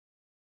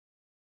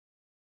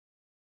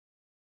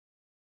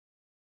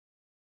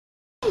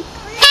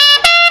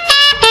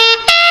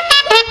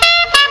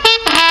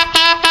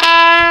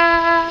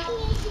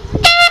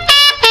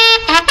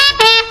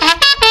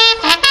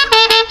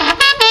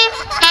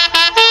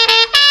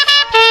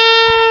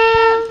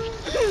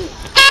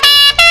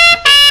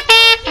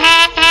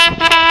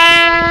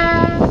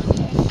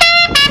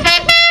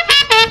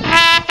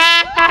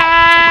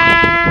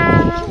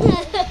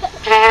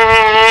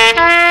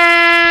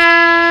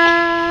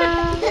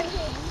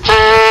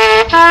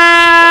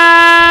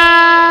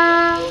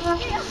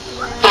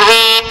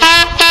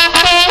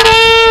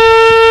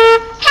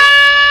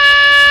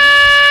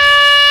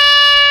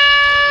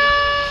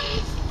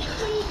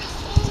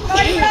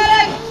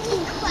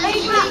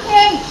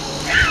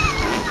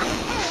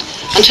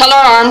until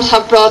our arms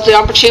have brought the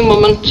opportune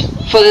moment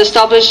for the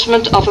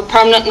establishment of a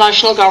permanent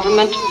national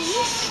government,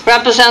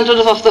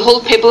 representative of the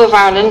whole people of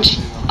Ireland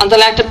and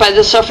elected by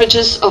the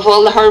suffrages of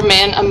all her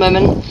men and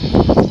women,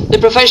 the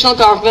provisional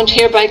government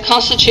hereby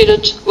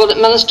constituted will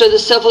administer the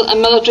civil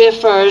and military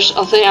affairs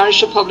of the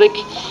Irish Republic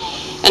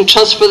in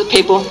trust for the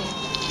people.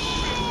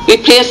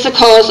 We place the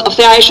cause of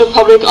the Irish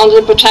Republic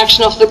under the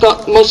protection of the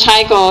Most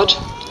High God,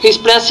 whose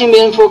blessing we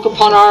invoke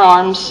upon our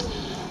arms,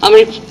 and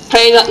we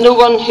pray that no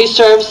one who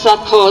serves that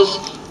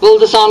cause will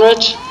dishonour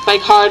it by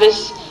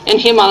cowardice,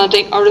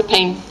 inhumanity or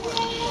rapine.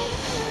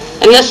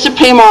 In this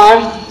supreme hour,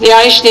 the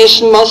Irish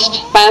nation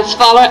must, by its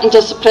valour and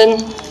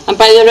discipline, and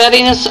by the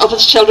readiness of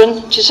its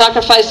children to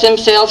sacrifice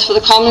themselves for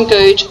the common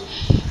good,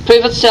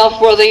 prove itself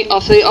worthy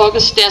of the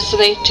august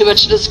destiny to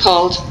which it is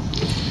called.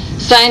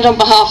 Signed on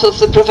behalf of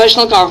the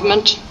Provisional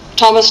Government,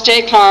 Thomas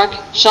J. Clark,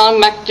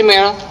 Sean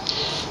McNamara,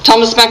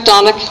 Thomas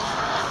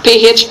MacDonagh,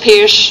 P.H.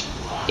 Pearce,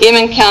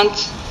 Eamon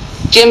Kent,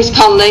 James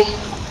Conley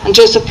and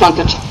Joseph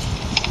Plunkett.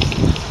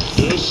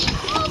 Yes.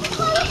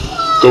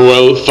 Go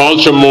bhfuil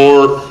fáilte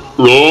mór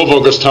romh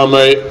agus tá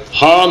mé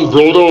hán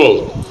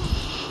brodóil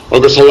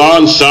agus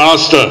halán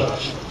sásta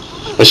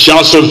a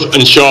seasamh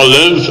an seo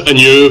live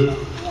aniu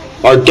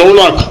ar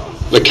dónach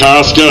na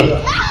casca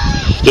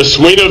the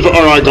swinamh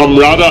ar a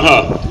gomradatha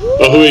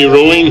a hui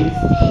roing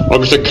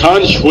agus a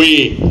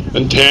canshhui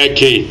an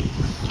taiki.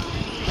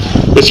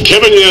 Is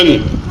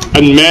Kevin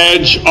and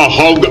Madge a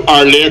hug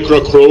ar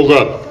lekra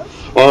kroga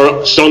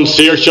or son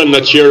Saoirse na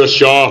tíre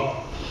seo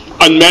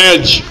and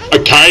Madge a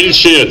Kyle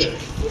shade.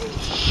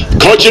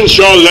 Cudgeon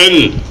Shaw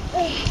Lynn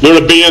nuair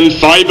a bíonn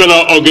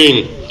fibana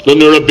ugging no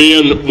nuair a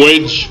bíonn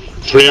wedge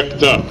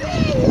tréachta.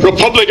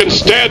 Republican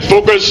stayed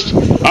focused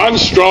and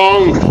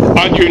strong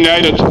and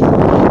united.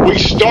 We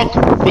stuck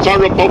with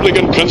our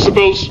Republican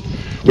principles.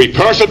 We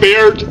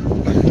persevered,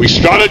 we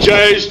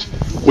strategized,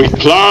 we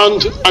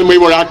planned and we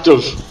were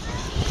active.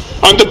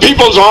 And the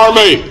People's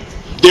Army,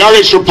 the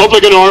Irish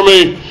Republican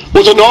Army,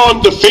 was an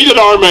undefeated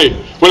army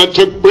when it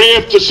took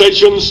brave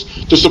decisions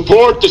to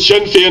support the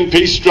Sinn Féin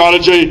peace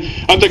strategy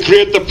and to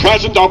create the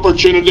present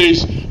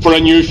opportunities for a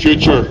new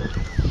future.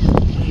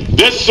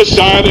 This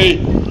society,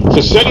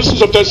 the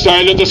citizens of this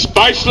island,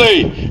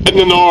 especially in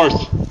the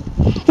north,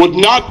 would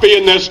not be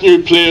in this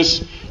new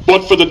place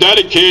but for the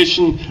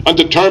dedication and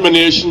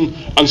determination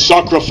and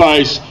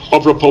sacrifice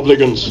of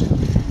Republicans.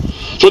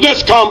 So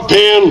this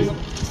campaign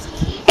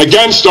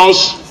against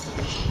us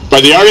by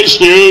the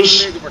Irish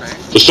News,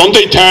 the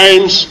Sunday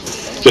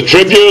Times, the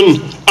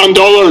Tribune and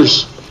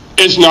others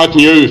is not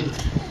new.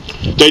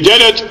 They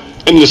did it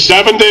in the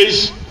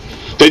 70s,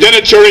 they did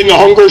it during the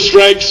hunger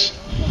strikes,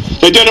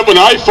 they did it when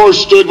I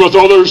first stood with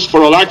others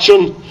for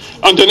election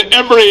and in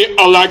every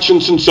election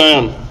since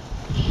then.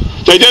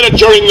 They did it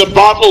during the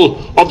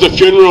battle of the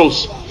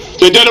funerals.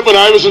 They did it when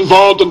I was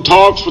involved in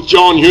talks with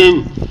John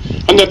Hume,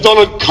 and they've done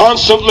it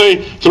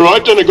constantly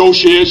throughout the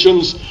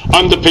negotiations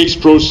and the peace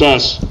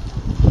process.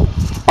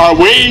 Are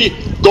we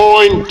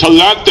going to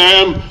let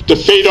them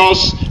defeat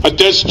us at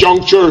this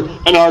juncture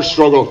in our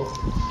struggle?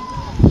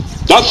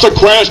 That's the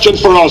question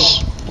for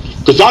us,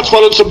 because that's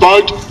what it's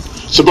about.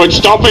 It's about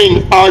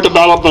stopping our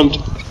development.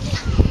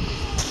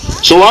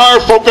 So our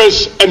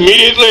focus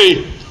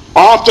immediately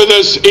after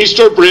this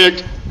Easter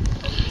break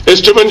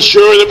is to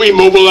ensure that we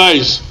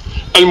mobilise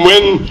and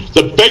win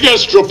the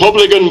biggest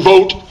Republican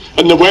vote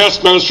in the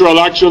Westminster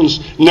elections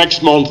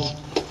next month.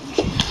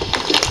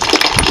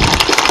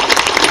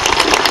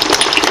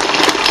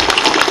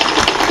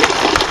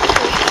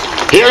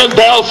 Here in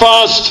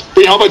Belfast,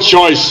 we have a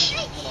choice.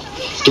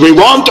 Do we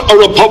want a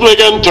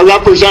Republican to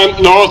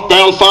represent North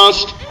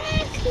Belfast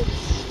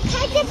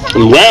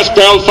and West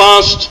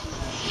Belfast?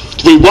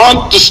 Do we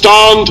want to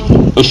stand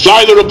and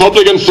fly the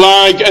Republican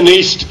flag in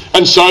East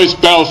and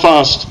South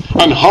Belfast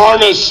and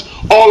harness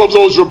all of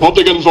those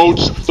Republican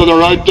votes that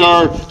are out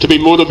there to be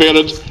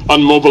motivated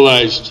and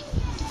mobilised?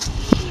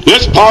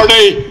 This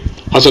party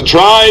has a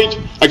tried,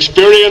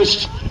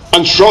 experienced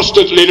and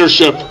trusted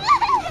leadership.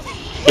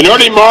 In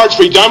early March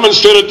we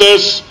demonstrated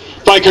this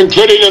by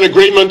concluding an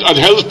agreement at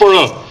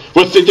Hillsborough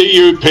with the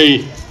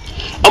DUP.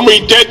 And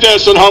we did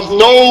this and have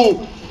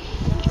no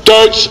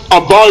doubts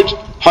about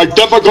how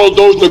difficult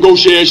those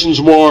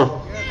negotiations were.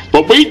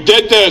 But we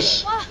did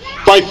this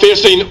by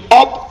facing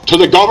up to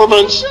the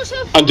governments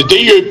and the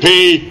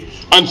DUP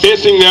and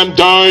facing them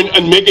down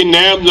and making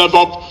them live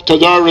up to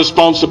their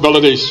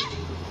responsibilities.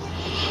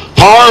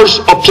 Powers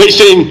of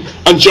policing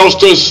and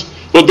justice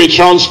will be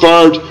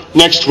transferred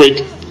next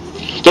week.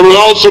 There will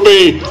also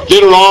be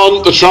later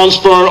on the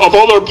transfer of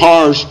other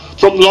powers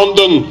from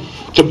London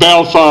to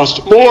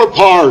Belfast. More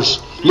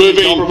powers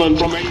moving.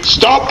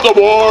 Stop the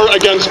war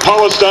against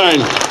Palestine.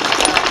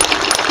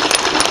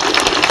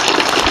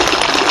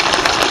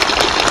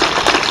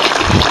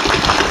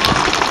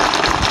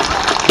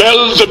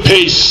 Build the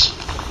peace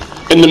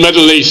in the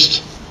Middle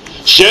East.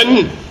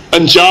 Shin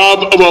and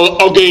Job will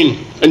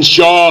ugging and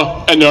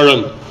Shaw and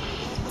Erin.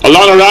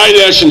 Alana Rai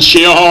leis and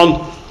Sheehan,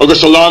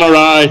 agus Alana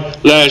Rai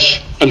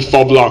leis and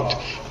Foblocht.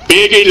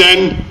 Begi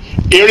Lynn,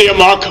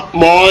 Iriamak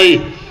Moy,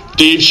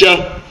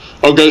 Divsha,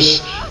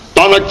 agus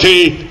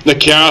Banachtaí na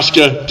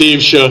Ceasca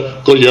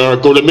Díobhse go leor,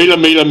 go le míle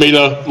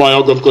mai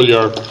agah go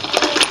leor.